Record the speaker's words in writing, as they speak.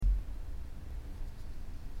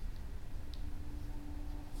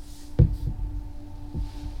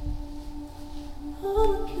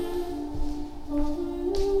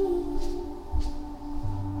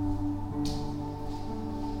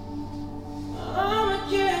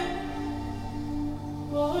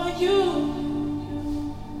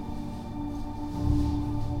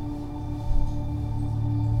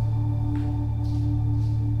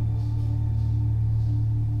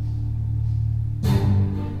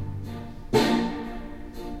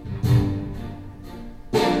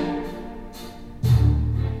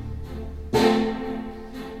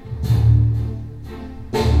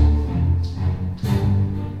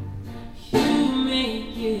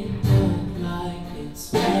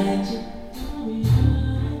legend.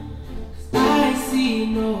 I see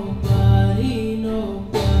nobody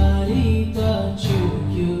but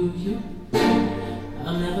you.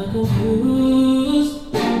 I'm never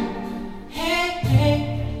confused.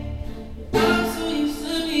 Hey, I'm so used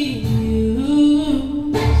to being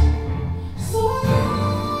used. So I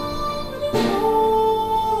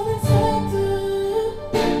know it's expected.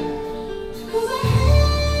 'Cause I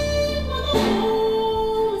hate when I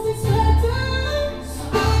know it's expected. So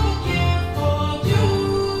I'ma care for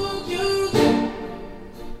you.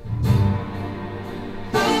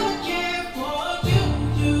 I'ma care for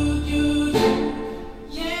you.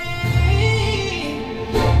 Yeah.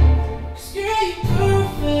 'Cause girl, you're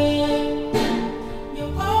perfect.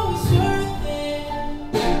 You're always worth it.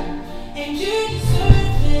 And you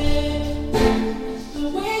deserve it. The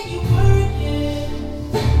way you work it.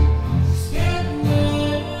 'Cause girl, you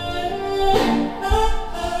earned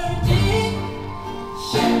it.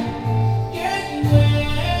 Yeah. Girl, you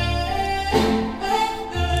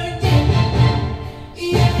earned it.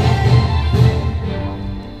 Yeah.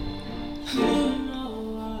 You know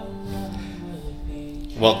I love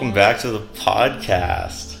you. Welcome back to the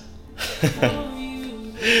podcast.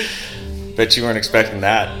 Bet you weren't expecting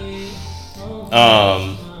that.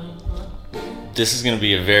 This is going to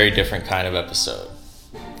be a very different kind of episode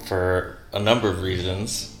for a number of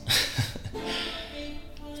reasons.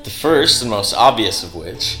 The first and most obvious of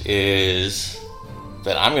which is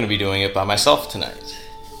that I'm going to be doing it by myself tonight,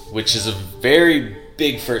 which is a very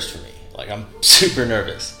big first for me. Like, I'm super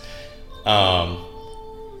nervous.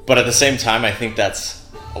 But at the same time, I think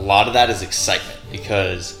a lot of that is excitement,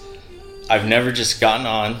 because I've never just gotten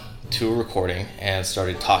on to a recording and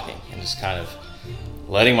started talking and just kind of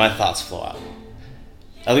letting my thoughts flow out.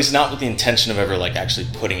 At least not with the intention of ever actually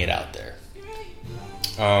putting it out there.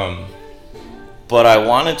 But I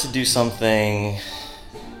wanted to do something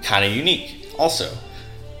kind of unique also,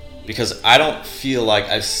 because I don't feel like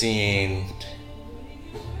I've seen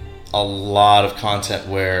a lot of content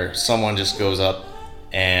where someone just goes up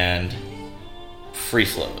and free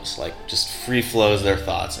flows their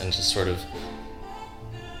thoughts and just sort of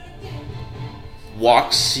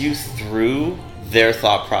walks you through their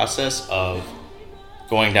thought process of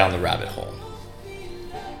going down the rabbit hole.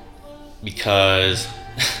 Because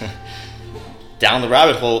down the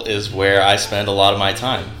rabbit hole is where I spend a lot of my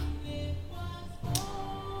time.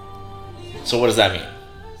 So what does that mean?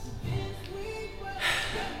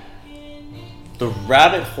 The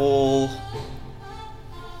rabbit hole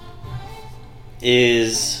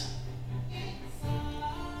is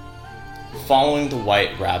following the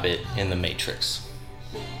white rabbit in the Matrix.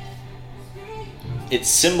 It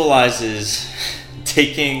symbolizes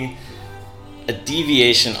taking a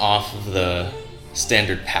deviation off of the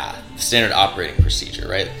standard path, the standard operating procedure,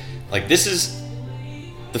 right? Like, this is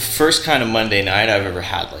the first kind of Monday night I've ever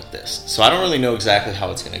had like this. So I don't really know exactly how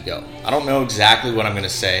it's going to go. I don't know exactly what I'm going to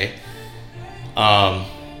say.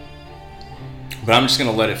 But I'm just going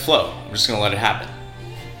to let it flow. I'm just going to let it happen.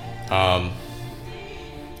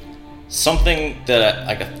 Something that,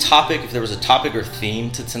 like a topic, if there was a topic or theme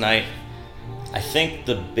to tonight, I think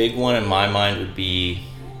the big one in my mind would be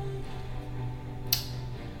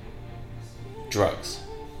drugs.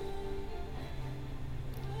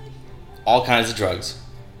 All kinds of drugs.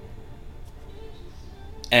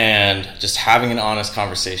 And just having an honest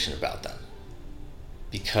conversation about them.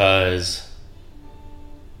 Because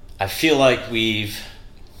I feel like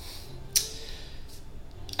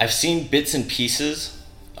I've seen bits and pieces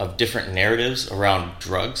of different narratives around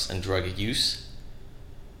drugs and drug use,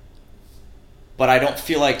 but I don't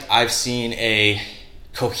feel like I've seen a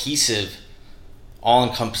cohesive,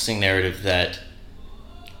 all-encompassing narrative that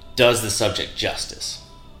does the subject justice.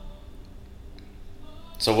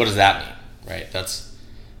 So what does that mean, right? Let's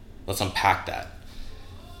unpack that.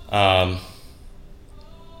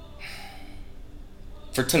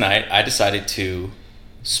 For tonight, I decided to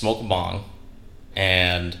smoke a bong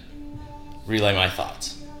and relay my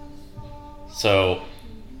thoughts. So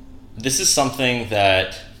this is something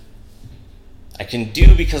that I can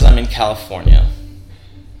do because I'm in California.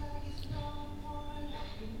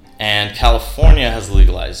 And California has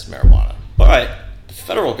legalized marijuana, but the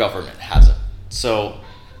federal government hasn't. So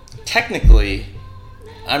technically,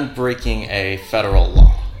 I'm breaking a federal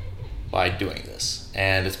law by doing this.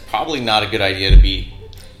 And it's probably not a good idea to be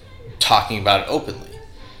talking about it openly,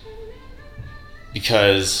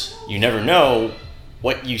 because you never know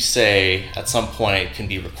what you say at some point can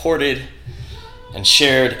be recorded and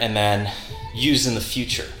shared and then used in the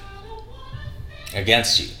future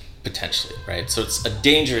against you, potentially, right? So it's a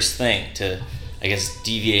dangerous thing to, I guess,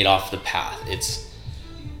 deviate off the path.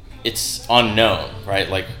 It's unknown, right?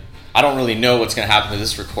 Like, I don't really know what's going to happen to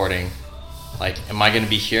this recording. Like, am I going to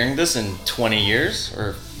be hearing this in 20 years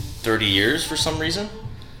or 30 years for some reason?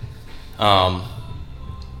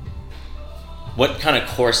 What kind of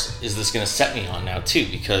course is this going to set me on now too?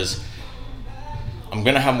 Because I'm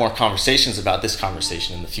going to have more conversations about this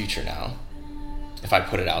conversation in the future now, if I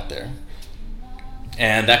put it out there.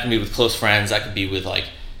 And that can be with close friends. That could be with like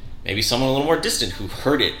maybe someone a little more distant who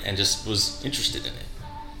heard it and just was interested in it.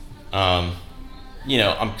 You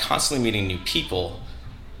know, I'm constantly meeting new people,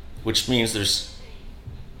 which means there's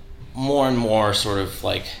more and more sort of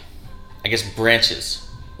like, I guess, branches,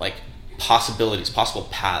 like possibilities, possible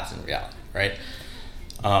paths in reality, right?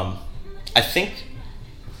 I think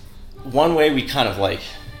one way we kind of like,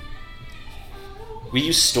 we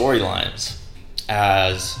use storylines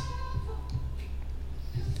as,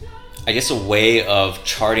 I guess, a way of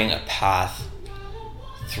charting a path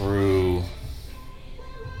through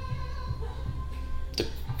the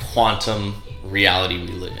quantum reality we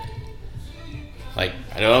live in. Like,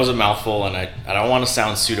 I know that was a mouthful, and I don't want to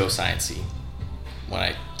sound pseudoscience-y when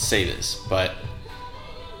I say this, but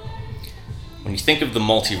when you think of the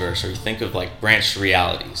multiverse, or you think of like branched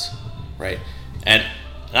realities, right? And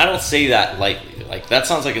I don't say that lightly. Like, that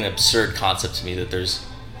sounds like an absurd concept to me, that there's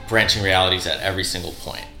branching realities at every single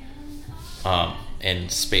point in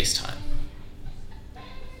space-time.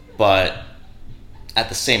 But at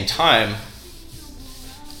the same time,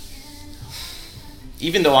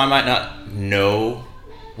 even though I might not know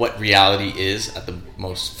what reality is at the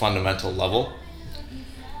most fundamental level,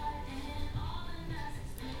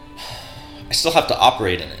 I still have to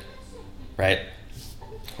operate in it, right?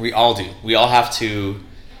 We all do. We all have to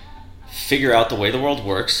figure out the way the world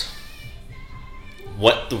works,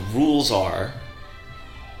 what the rules are,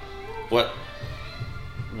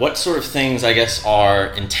 what sort of things, I guess, are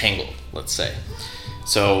entangled, let's say.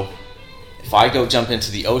 So if I go jump into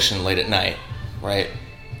the ocean late at night, right,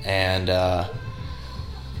 and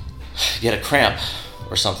get a cramp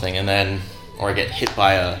or something, and then, or I get hit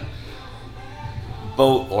by a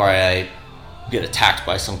boat, or I get attacked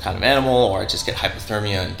by some kind of animal, or I just get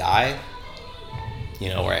hypothermia and die, you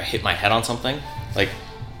know, or I hit my head on something, like,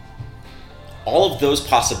 all of those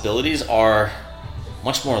possibilities are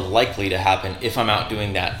much more likely to happen if I'm out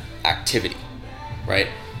doing that activity, right?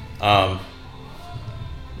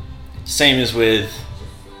 Same as with,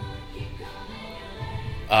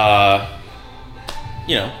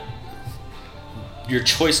 you know, your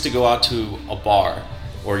choice to go out to a bar,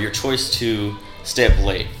 or your choice to stay up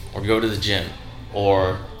late, or go to the gym,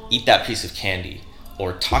 or eat that piece of candy,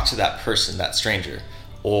 or talk to that person, that stranger,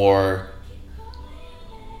 or,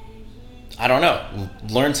 I don't know,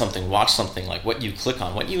 learn something, watch something, like what you click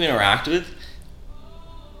on, what you interact with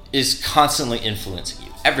is constantly influencing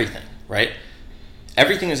you. Everything, right?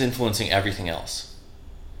 Everything is influencing everything else.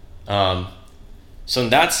 So in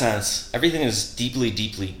that sense, everything is deeply,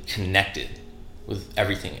 deeply connected with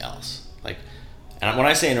everything else. Like, and when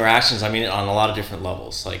I say interactions, I mean it on a lot of different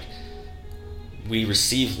levels. Like, we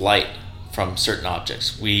receive light from certain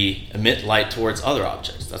objects. We emit light towards other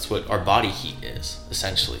objects. That's what our body heat is,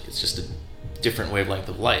 essentially. It's just a different wavelength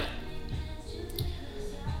of light.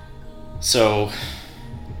 So,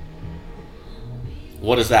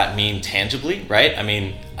 what does that mean tangibly, right? I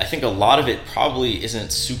mean, I think a lot of it probably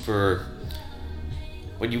isn't super,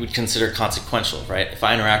 what you would consider consequential, right? If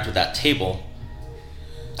I interact with that table,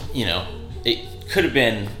 you know, it could have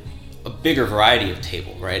been a bigger variety of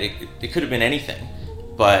table, right? It could have been anything,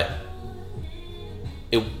 but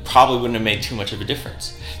it probably wouldn't have made too much of a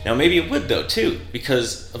difference. Now, maybe it would, though, too,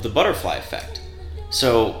 because of the butterfly effect.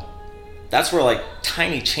 So that's where, like,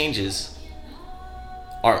 tiny changes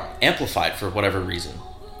are amplified for whatever reason,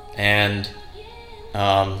 and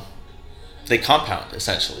they compound,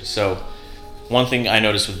 essentially. So one thing I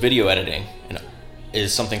noticed with video editing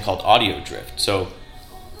is something called audio drift. So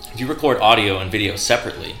if you record audio and video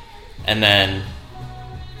separately, and then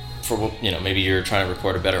for, you know, maybe you're trying to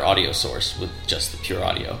record a better audio source with just the pure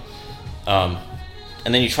audio, and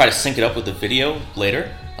then you try to sync it up with the video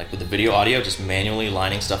later, like with the video audio, just manually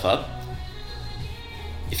lining stuff up.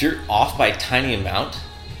 If you're off by a tiny amount,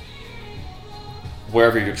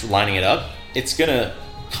 wherever you're lining it up, it's gonna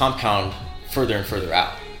compound further and further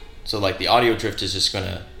out. So like the audio drift is just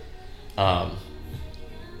gonna,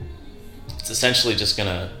 it's essentially just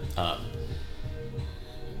gonna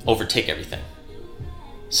overtake everything.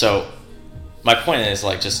 So my point is,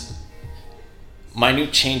 like, just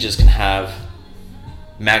minute changes can have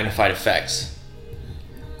magnified effects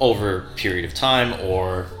over a period of time,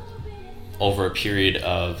 or over a period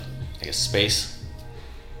of, I guess, space.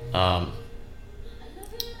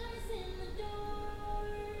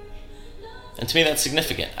 And to me, that's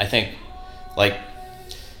significant. I think, like,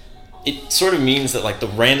 it sort of means that, like, the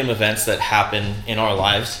random events that happen in our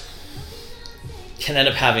lives can end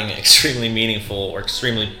up having extremely meaningful or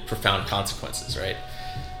extremely profound consequences, right?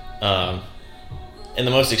 In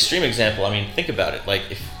the most extreme example, I mean, think about it. Like,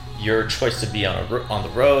 if your choice to be on the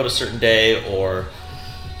road a certain day, or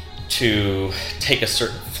to take a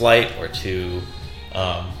certain flight, or to,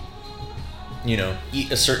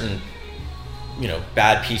 eat a certain,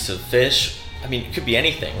 bad piece of fish. I mean, it could be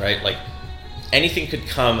anything, right? Like, anything could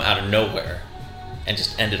come out of nowhere and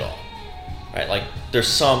just end it all, right? Like, there's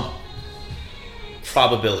some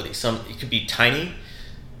probability. It could be tiny.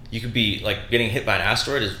 You could be, like, getting hit by an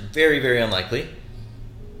asteroid is very, very unlikely.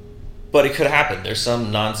 But it could happen. There's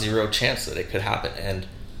some non-zero chance that it could happen. And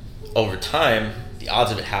over time, the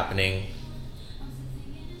odds of it happening,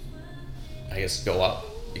 I guess, go up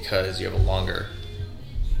because you have a longer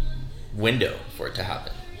window for it to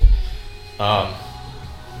happen.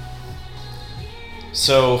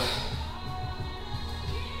 So,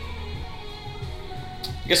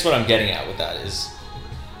 I guess what I'm getting at with that is,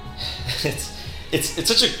 it's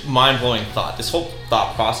such a mind-blowing thought. This whole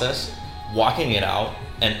thought process, walking it out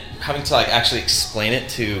and having to, like, actually explain it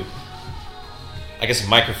to, I guess, a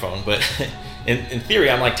microphone, but in theory,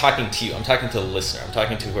 I'm, like, talking to you. I'm talking to the listener. I'm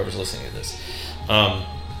talking to whoever's listening to this.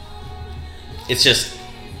 It's just,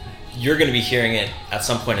 you're going to be hearing it at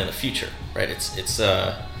some point in the future, right? It's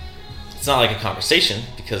not like a conversation,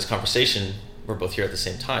 because conversation, we're both here at the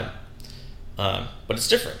same time. But it's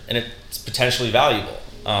different, and it's potentially valuable.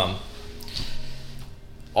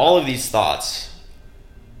 All of these thoughts,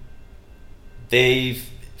 they've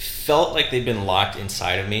felt like they've been locked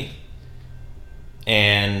inside of me,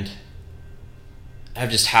 and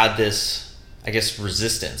I've just had this, I guess,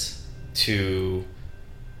 resistance to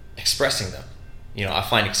expressing them. I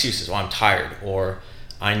find excuses. Well, I'm tired, or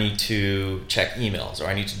I need to check emails, or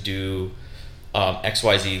I need to do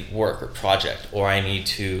XYZ work or project, or I need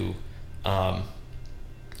to,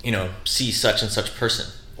 see such and such person,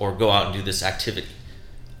 or go out and do this activity.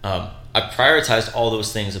 I prioritized all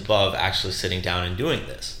those things above actually sitting down and doing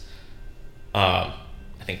this. I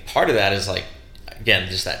think part of that is, like, again,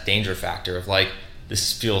 just that danger factor of, like,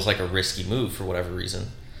 this feels like a risky move for whatever reason,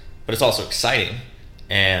 but it's also exciting,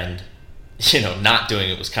 and not doing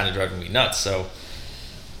it was kind of driving me nuts. So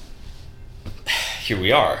here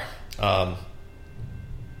we are.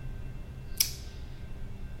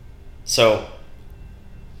 So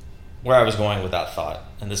where I was going with that thought,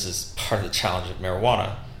 and this is part of the challenge of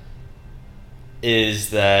marijuana, is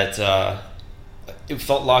that it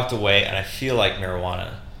felt locked away, and I feel like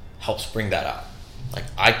marijuana helps bring that out. Like,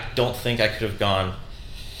 I don't think I could have gone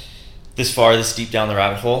this far, this deep down the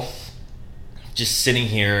rabbit hole, just sitting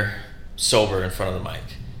here sober in front of the mic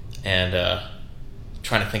and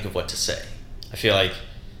trying to think of what to say. I feel like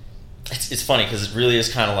it's funny, because it really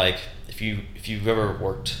is kind of like, if you've ever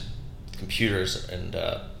worked with computers and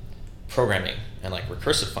programming and, like,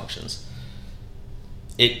 recursive functions,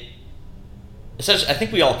 essentially, I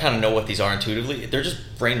think we all kind of know what these are intuitively. They're just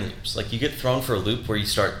brain loops. Like, you get thrown for a loop where you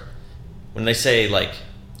start, when they say, like,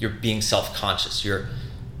 you're being self-conscious, you're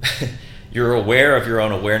aware of your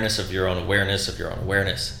own awareness of your own awareness of your own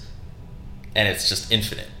awareness, and it's just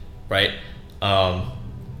infinite, right?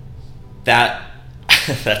 That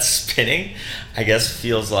spinning, I guess,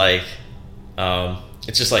 feels like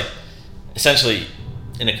it's just like, essentially,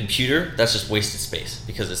 in a computer, that's just wasted space,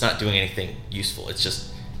 because it's not doing anything useful.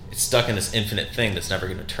 It's stuck in this infinite thing that's never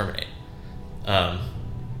going to terminate.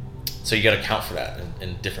 So you got to account for that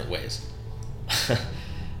in different ways.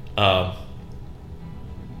 I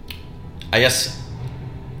guess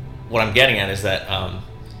what I'm getting at is that I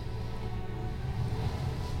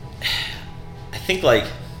think, like,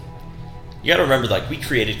 you got to remember, like, we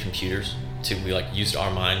created computers we, like, used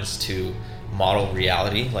our minds to model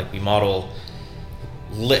reality. Like, we model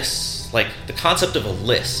lists, like the concept of a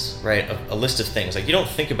list, right? A list of things. Like, you don't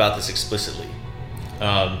think about this explicitly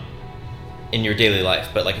in your daily life,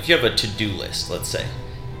 but, like, if you have a to-do list, let's say,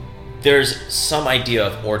 there's some idea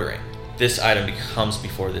of ordering. This item comes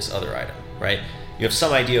before this other item, right? You have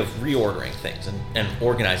some idea of reordering things and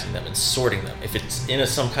organizing them and sorting them. If it's in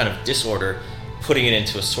some kind of disorder, putting it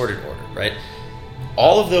into a sorted order, right?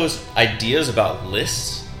 All of those ideas about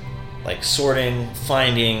lists, like sorting,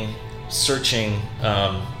 finding, searching,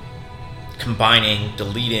 combining,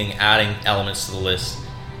 deleting, adding elements to the list,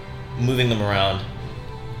 moving them around,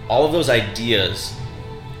 all of those ideas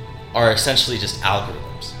are essentially just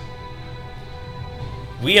algorithms.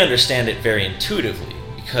 We understand it very intuitively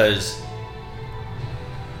because,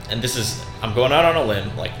 and this is, I'm going out on a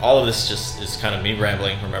limb, like all of this just is kind of me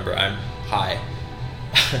rambling. Remember, I'm high.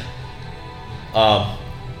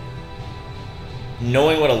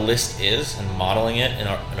 knowing what a list is and modeling it in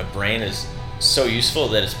a brain is so useful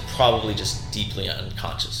that it's probably just deeply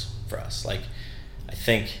unconscious for us. Like, I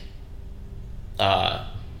think,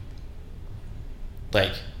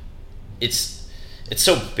 like, it's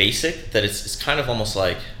so basic that it's kind of almost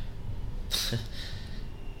like,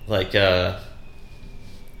 like,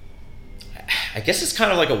 I guess it's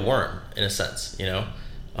kind of like a worm in a sense, you know?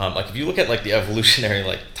 Like, if you look at like the evolutionary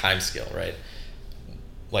like time scale, right?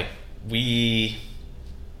 Like, we've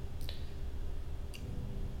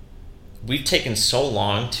taken so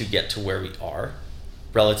long to get to where we are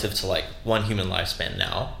relative to like one human lifespan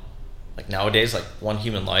now. Like, nowadays, like one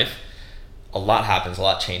human life, a lot happens, a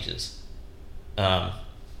lot changes. The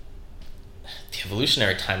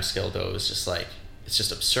evolutionary time scale, though, is just like, it's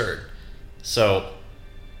just absurd. So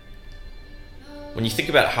when you think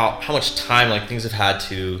about how much time like things have had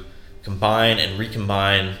to combine and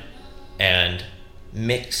recombine and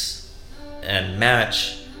mix and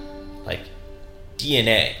match, like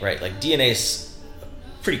DNA, right? Like, DNA is a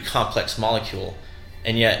pretty complex molecule,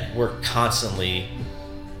 and yet we're constantly,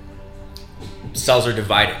 cells are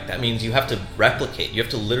dividing. That means you have to replicate. You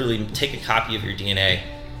have to literally take a copy of your DNA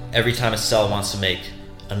every time a cell wants to make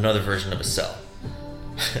another version of a cell.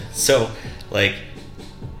 So, like,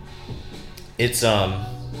 it's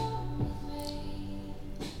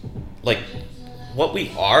like, what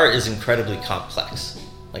we are is incredibly complex.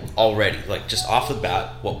 Like, already, like, just off the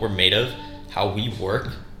bat, what we're made of, how we work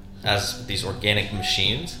as these organic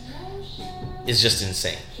machines is just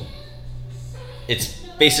insane. It's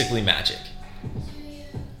basically magic.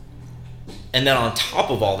 And then on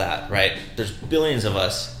top of all that, right, there's billions of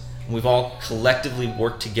us, and we've all collectively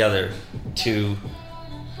worked together to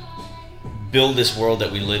build this world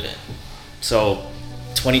that we live in. So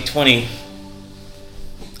 2020,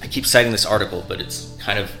 I keep citing this article, but it's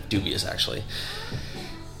kind of dubious, actually.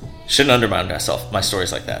 Shouldn't undermine my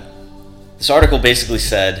stories like that. This article basically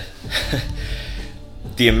said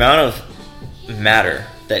the amount of matter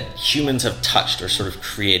that humans have touched or sort of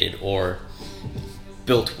created or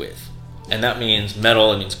built with, and that means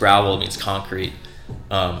metal, it means gravel, it means concrete,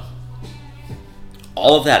 all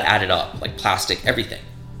of that added up, like plastic, everything,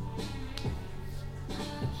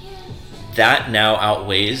 that now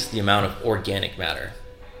outweighs the amount of organic matter,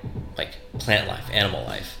 like plant life, animal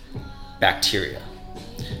life, bacteria.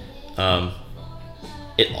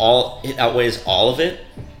 It outweighs all of it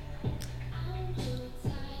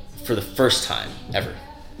for the first time ever.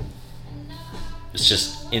 It's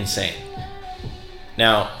just insane.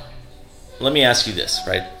 Now, let me ask you this,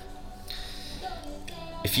 right?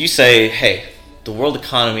 If you say, hey, the world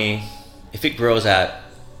economy, if it grows at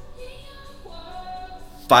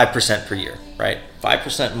 5% per year, right?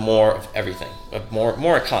 5% more of everything,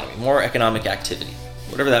 more economy, more economic activity,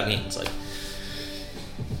 whatever that means. Like,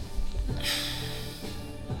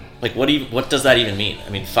 what does that even mean?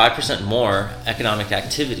 I mean, 5% more economic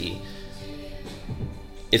activity.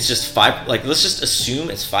 It's just let's just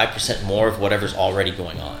assume it's 5% more of whatever's already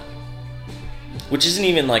going on. Which isn't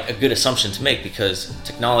even like a good assumption to make, because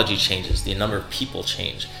technology changes, the number of people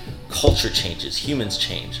change, culture changes, humans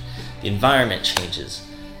change, the environment changes.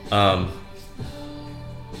 But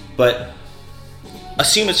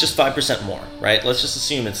assume it's just 5% more, right? Let's just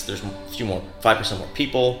assume there's a few more, 5% more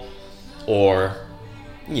people, or,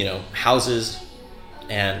 you know, houses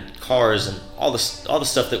and cars and all the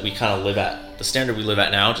stuff that we kind of live at, the standard we live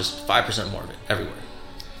at now, just 5% more of it everywhere.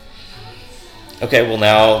 Okay, well,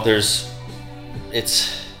 now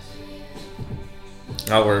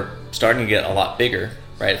now we're starting to get a lot bigger,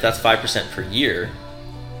 right? If that's 5% per year,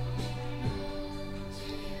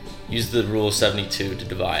 use the rule of 72 to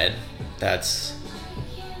divide. That's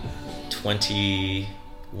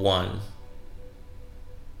 21.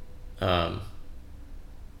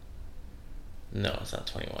 No, it's not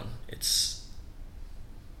 21. It's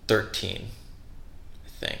 13, I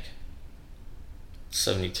think.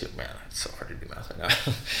 72. Man, it's so hard to do math right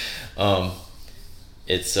now.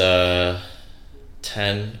 It's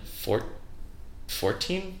 10,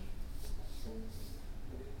 14.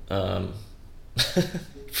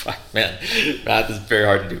 Fuck, man, math is very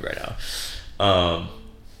hard to do right now.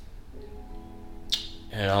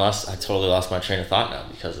 And I totally lost my train of thought now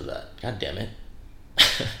because of that. God damn it.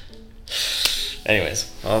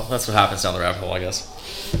 Anyways, well, that's what happens down the rabbit hole, I guess.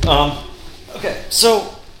 Okay,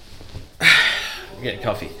 so I'm getting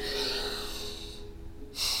coffee.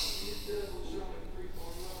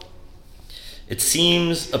 It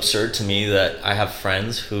seems absurd to me that I have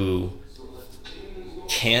friends who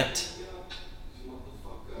can't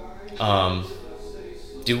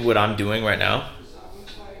do what I'm doing right now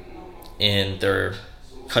in their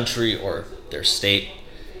country or their state,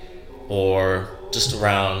 or just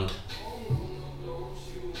around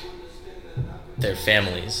their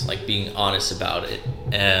families, like being honest about it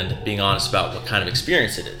and being honest about what kind of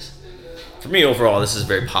experience it is. For me, overall, this is a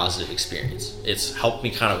very positive experience. It's helped me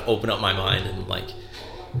kind of open up my mind and like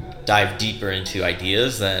dive deeper into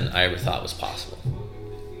ideas than I ever thought was possible.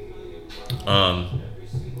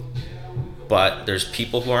 But there's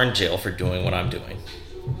people who are in jail for doing what I'm doing.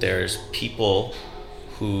 There's people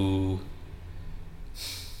who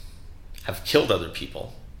have killed other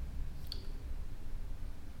people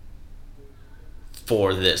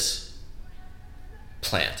for this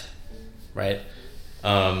plant, right?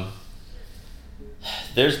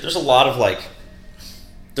 There's a lot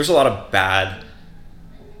of bad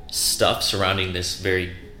stuff surrounding this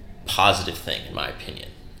very positive thing, in my opinion.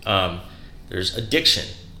 There's addiction,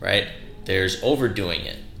 right? There's overdoing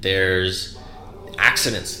it. There's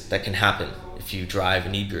accidents that can happen if you drive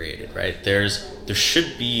inebriated, right? There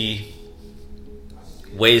should be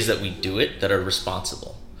ways that we do it that are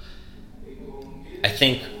responsible. I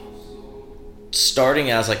think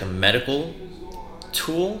starting as like a medical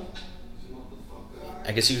tool,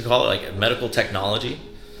 I guess you could call it like a medical technology,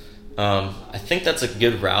 I think that's a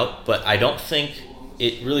good route, but I don't think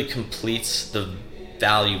it really completes the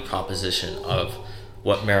value proposition of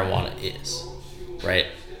what marijuana is, right?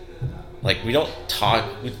 Like we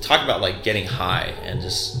talk about like getting high and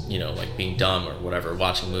just, like being dumb or whatever,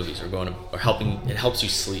 watching movies or it helps you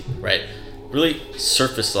sleep, right? Really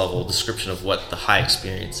surface level description of what the high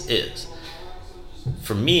experience is.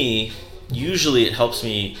 For me, usually it helps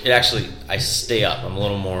me, I stay up. I'm a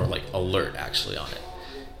little more like alert actually on it.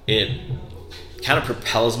 It kind of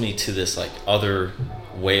propels me to this like other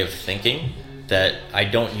way of thinking that I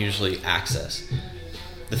don't usually access.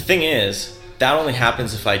 The thing is, that only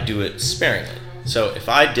happens if I do it sparingly. So if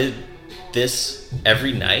I did this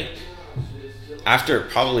every night, after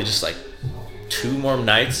probably just like 2 more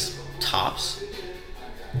nights tops,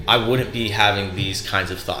 I wouldn't be having these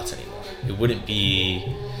kinds of thoughts anymore. It wouldn't be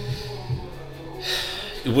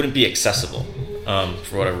accessible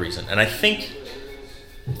for whatever reason. And I think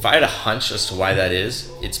if I had a hunch as to why that is,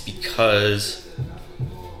 it's because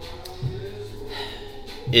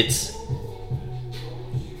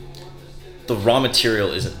the raw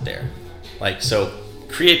material isn't there. Like, so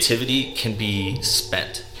creativity can be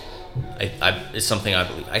spent. It's something I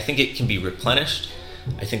believe. I think it can be replenished.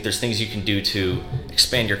 I think there's things you can do to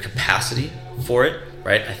expand your capacity for it,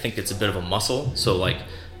 right? I think it's a bit of a muscle. So like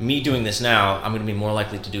me doing this now, I'm going to be more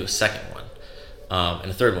likely to do a second one and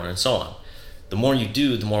a third one and so on. The more you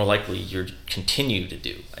do, the more likely you're continue to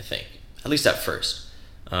do, I think, at least at first.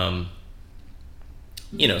 So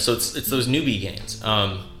it's those newbie gains.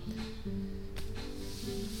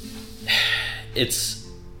 It's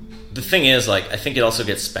the thing is, like, I think it also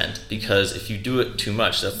gets spent because if you do it too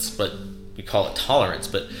much, that's what we call it tolerance.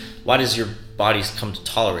 But why does your body come to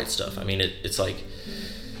tolerate stuff? I mean, it's like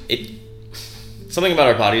something about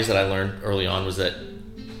our bodies that I learned early on was that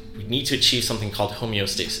we need to achieve something called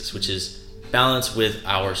homeostasis, which is balance with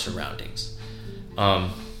our surroundings.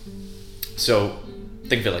 So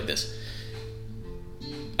think of it like this.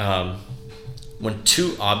 When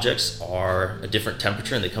 2 objects are a different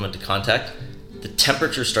temperature and they come into contact, the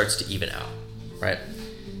temperature starts to even out, right?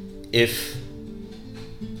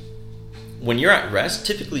 When you're at rest,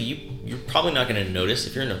 typically you're probably not going to notice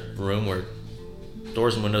if you're in a room where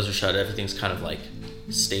doors and windows are shut, everything's kind of like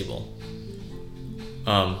stable.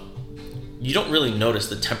 You don't really notice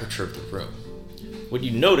the temperature of the room. What you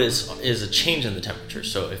notice is a change in the temperature.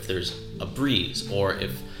 So if there's a breeze or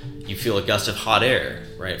if you feel a gust of hot air,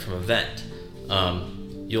 right, from a vent,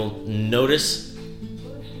 you'll notice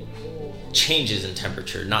changes in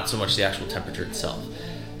temperature, not so much the actual temperature itself.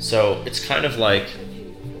 So it's kind of like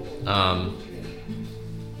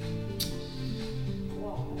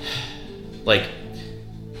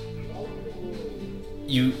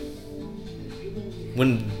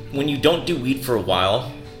when you don't do weed for a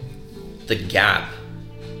while, the gap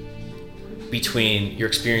between your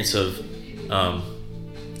experience of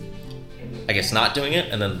not doing it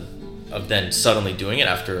and then suddenly doing it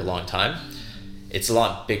after a long time, it's a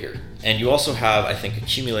lot bigger. And you also have, I think,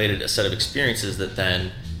 accumulated a set of experiences that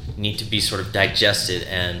then need to be sort of digested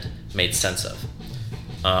and made sense of.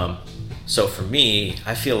 So for me,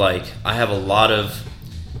 I feel like I have a lot of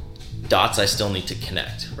dots I still need to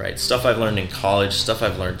connect, right? Stuff I've learned in college, stuff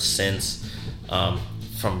I've learned since,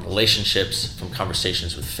 from relationships, from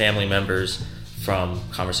conversations with family members, from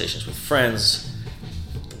conversations with friends,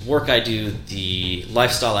 the work I do, the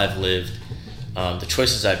lifestyle I've lived, the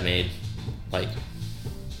choices I've made. Like,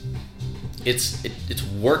 it's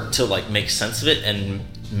work to like make sense of it and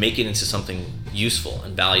make it into something useful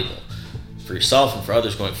and valuable for yourself and for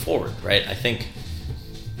others going forward, right? I think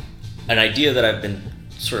an idea that I've been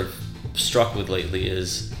sort of struck with lately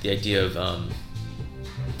is the idea of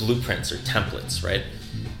blueprints or templates, right?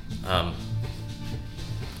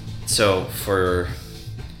 So for,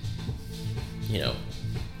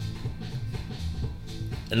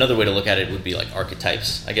 another way to look at it would be like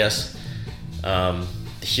archetypes, I guess. The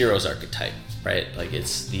hero's archetype, right? Like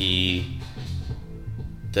it's the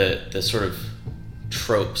sort of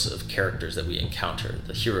tropes of characters that we encounter: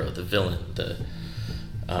 the hero, the villain, the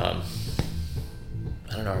I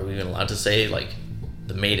don't know, are we even allowed to say like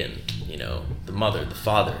the maiden, the mother, the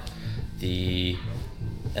father, and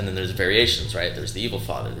then there's variations, right? There's the evil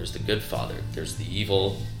father, there's the good father, there's the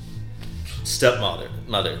evil stepmother,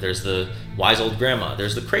 there's the wise old grandma,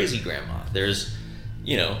 there's the crazy grandma, there's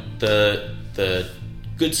the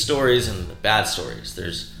good stories and the bad stories.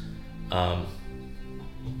 There's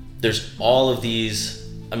all of these.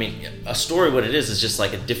 I mean, a story, what it is just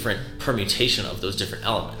like a different permutation of those different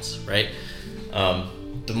elements, right?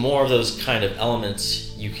 The more of those kind of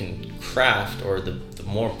elements you can craft, or the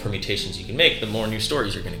more permutations you can make, the more new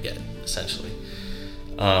stories you're going to get, essentially.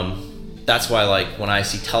 That's why, like, when I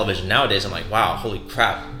see television nowadays, I'm like, wow, holy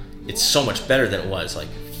crap, it's so much better than it was like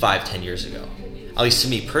 5-10 years ago. At least to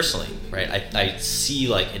me personally, right? I see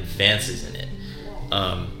like advances in it,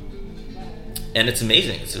 and it's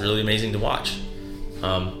amazing. It's really amazing to watch.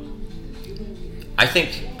 I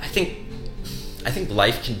think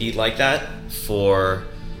life can be like that for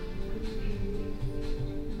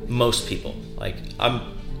most people. Like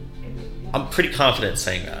I'm pretty confident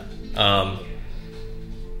saying that.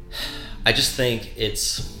 I just think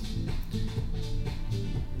it's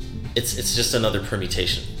just another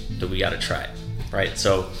permutation that we got to try, right?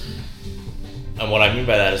 So, and what I mean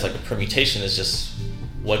by that is like a permutation is just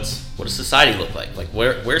what does society look like? Like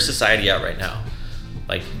where's society at right now?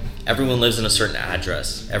 Like everyone lives in a certain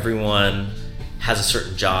address. Everyone has a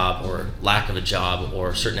certain job or lack of a job or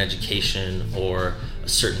a certain education or a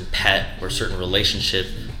certain pet or a certain relationship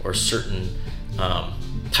or a certain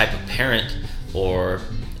type of parent or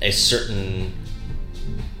a certain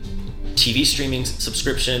TV streaming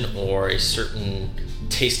subscription or a certain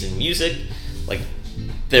taste in music. Like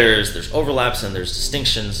there's overlaps and there's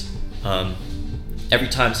distinctions. Every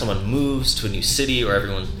time someone moves to a new city, or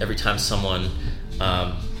every time someone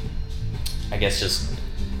I guess just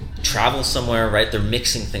travels somewhere, right? They're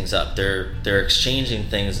mixing things up. They're exchanging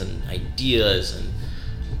things and ideas and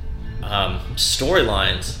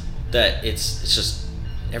storylines that it's just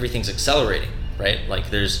everything's accelerating, right? Like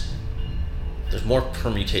there's more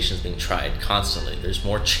permutations being tried constantly. There's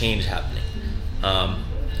more change happening.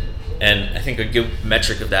 And I think a good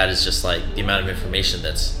metric of that is just like the amount of information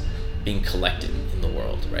that's being collected in the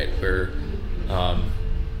world, right? We're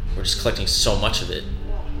just collecting so much of it.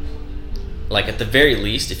 Like at the very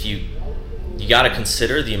least, if you got to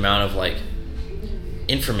consider the amount of like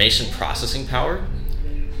information processing power,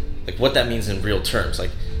 like what that means in real terms.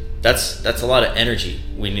 Like that's a lot of energy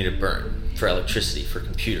we need to burn for electricity, for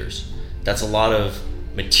computers. That's a lot of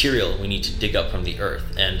material we need to dig up from the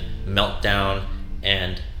earth and melt down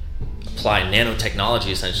and apply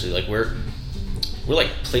nanotechnology, essentially. Like we're like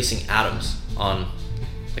placing atoms on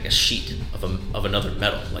like a sheet of another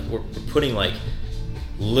metal. Like we're putting like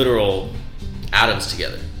literal atoms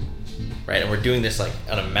together, right? And we're doing this like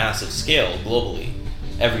on a massive scale globally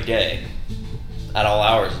every day at all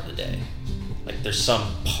hours of the day. Like there's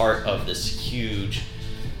some part of this huge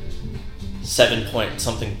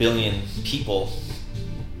 7-point-something billion people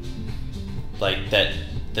like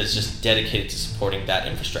that's just dedicated to supporting that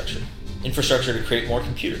infrastructure to create more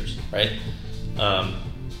computers, right?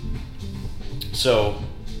 So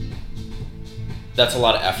that's a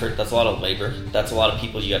lot of effort, that's a lot of labor, that's a lot of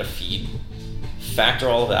people you got to feed. Factor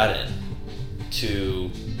all of that in to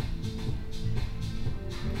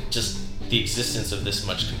just the existence of this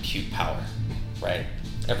much compute power, right?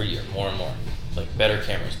 Every year, more and more. Like better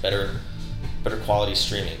cameras, better quality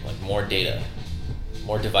streaming, like more data,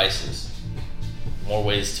 more devices, more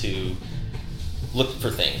ways to look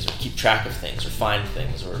for things or keep track of things or find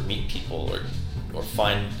things or meet people or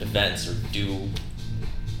find events or do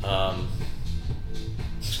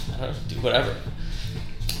do whatever.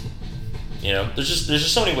 There's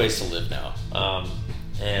just so many ways to live now,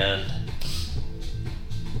 and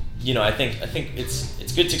I think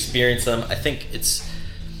it's good to experience them. I think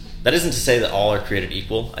that isn't to say that all are created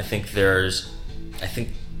equal. I think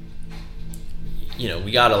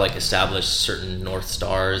we gotta like establish certain north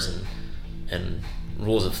stars and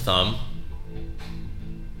rules of thumb,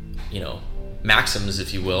 maxims,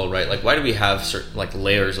 if you will, right? Like why do we have certain like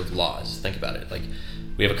layers of laws? Think about it. Like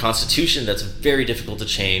we have a constitution that's very difficult to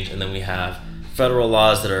change, and then we have federal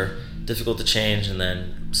laws that are difficult to change, and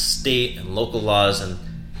then state and local laws, and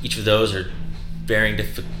each of those are varying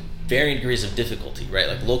degrees of difficulty, right?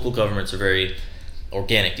 Like local governments are very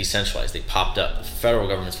organic, decentralized, they popped up. The federal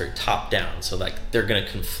government's very top down, so like they're going to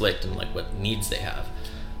conflict in like what needs they have.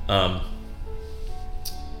 But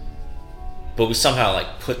we somehow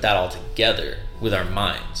like put that all together with our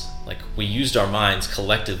minds. Like we used our minds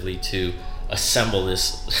collectively to assemble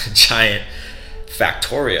this giant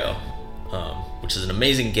Factorio, which is an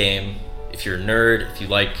amazing game. If you're a nerd, if you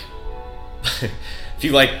like if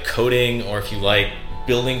you like coding, or if you like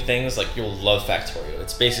building things, like you'll love Factorio.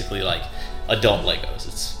 It's basically like adult Legos.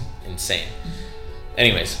 It's insane.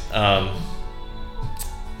 Anyways,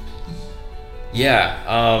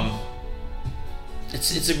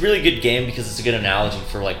 it's a really good game because it's a good analogy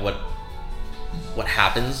for like what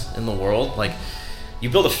happens in the world. Like you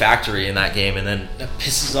build a factory in that game, and then that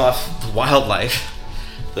pisses off the wildlife.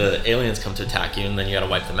 The aliens come to attack you, and then you gotta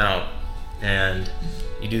wipe them out. And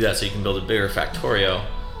you do that so you can build a bigger Factorio,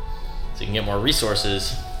 so you can get more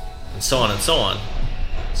resources, and so on,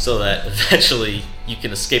 so that eventually you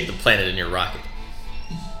can escape the planet in your rocket.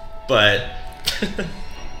 But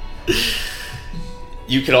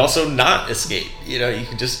you could also not escape. You know, you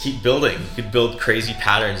can just keep building. You could build crazy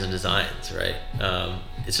patterns and designs, right?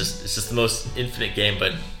 It's just the most infinite game.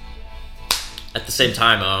 But at the same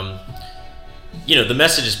time, you know, the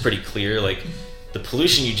message is pretty clear. Like the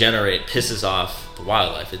pollution you generate pisses off the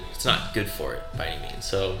wildlife. It's not good for it by any means.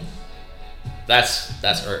 So that's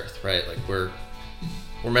Earth, right? Like we're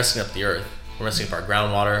messing up the Earth. We're messing up our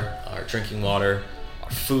groundwater, our drinking water,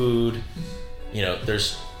 our food. You know,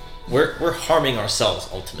 we're harming ourselves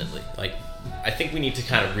ultimately. Like I think we need to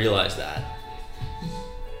kind of realize that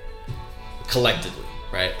collectively,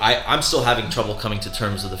 right? I'm still having trouble coming to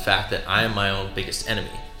terms with the fact that I am my own biggest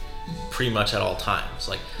enemy pretty much at all times.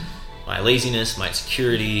 Like my laziness, my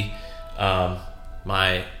insecurity,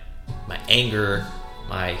 my anger,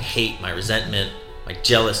 my hate, my resentment, my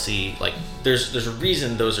jealousy. Like there's a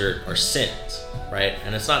reason those are sins, right?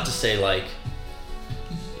 And it's not to say like,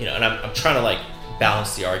 you know, and I'm trying to like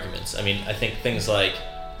balance the arguments. I mean, I think things like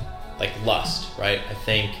lust, right? I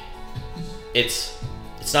think it's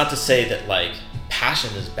not to say that like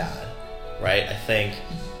passion is bad, right? I think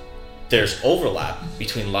there's overlap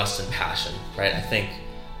between lust and passion, right? I think,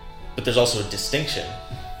 but there's also a distinction,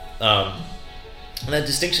 and that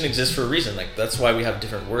distinction exists for a reason. Like that's why we have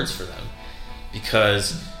different words for them,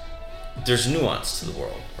 because there's nuance to the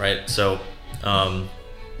world, right? So I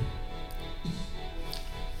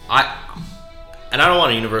don't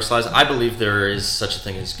want to universalize. I believe there is such a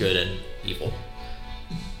thing as good and evil,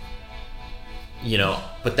 you know,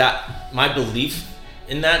 but that my belief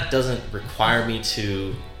in that doesn't require me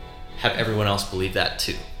to have everyone else believe that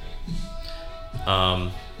too.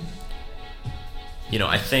 You know,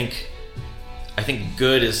 I think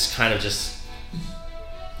good is kind of just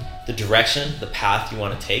the direction, the path you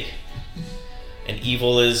want to take, and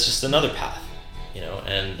evil is just another path, you know.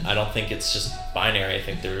 And I don't think it's just binary. I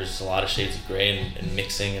think there's a lot of shades of gray and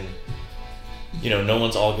mixing, and you know, no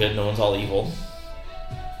one's all good, no one's all evil.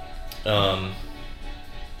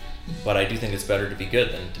 But I do think it's better to be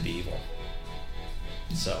good than to be evil.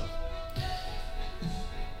 So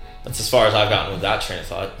that's as far as I've gotten with that train of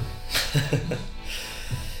thought.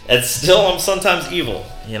 And still, I'm sometimes evil.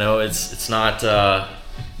 You know, it's not. You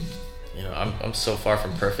know, I'm so far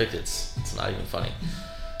from perfect. It's not even funny.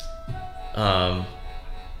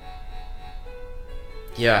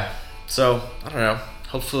 Yeah. So I don't know.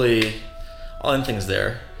 Hopefully, I'll end things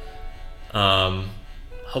there.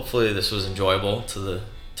 Hopefully, this was enjoyable to the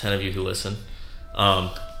 10 of you who listen.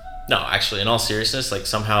 No, actually, in all seriousness, like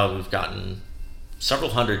somehow we've gotten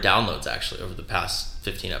several hundred downloads actually over the past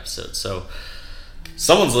 15 episodes. So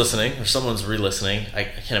someone's listening or someone's re-listening. I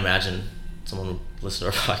can't imagine someone would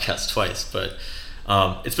listen to our podcast twice, but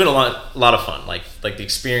it's been a lot of fun. Like the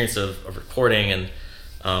experience of recording and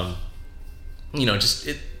you know, just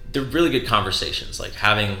they're really good conversations. Like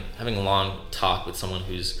having a long talk with someone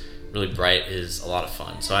who's really bright is a lot of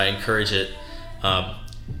fun. So I encourage it.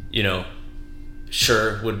 You know,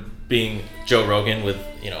 sure, would being Joe Rogan with,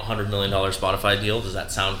 you know, $100 million Spotify deal, does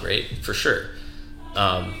that sound great? For sure.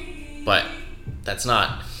 But it's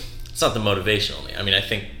not the motivation only. I mean, I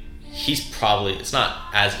think it's not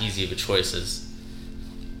as easy of a choice as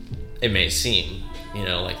it may seem. You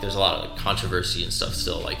know, like there's a lot of controversy and stuff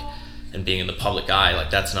still, like, and being in the public eye, like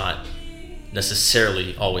that's not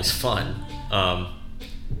necessarily always fun. I'm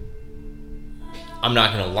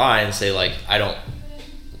not gonna lie and say like I don't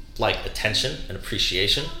like attention and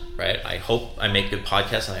appreciation, right? I hope I make good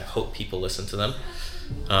podcasts and I hope people listen to them.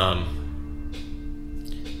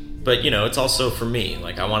 But it's also for me.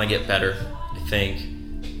 Like, I want to get better. I think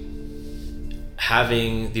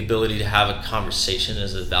having the ability to have a conversation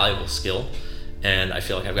is a valuable skill, and I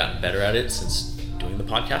feel like I've gotten better at it since doing the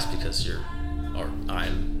podcast, because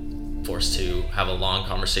I'm forced to have a long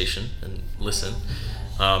conversation and listen,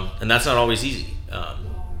 and that's not always easy.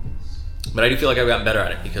 But I do feel like I've gotten better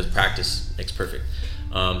at it because practice makes perfect.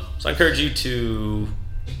 So I encourage you to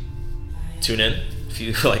tune in if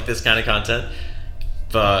you like this kind of content.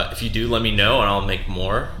 But if you do, let me know and I'll make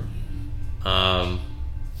more.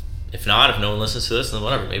 If not, if no one listens to this, then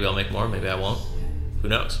whatever. Maybe I'll make more, maybe I won't. Who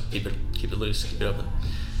knows? Keep it loose, keep it open.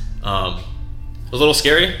 It was a little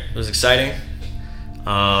scary. It was exciting.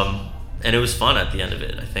 And it was fun at the end of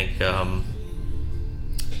it. I think,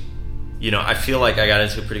 I feel like I got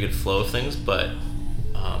into a pretty good flow of things, but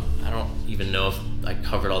I don't even know if I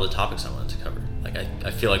covered all the topics I wanted to cover. Like,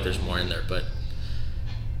 I feel like there's more in there, but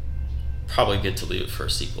probably good to leave it for a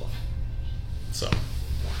sequel. So,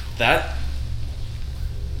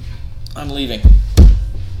 I'm leaving.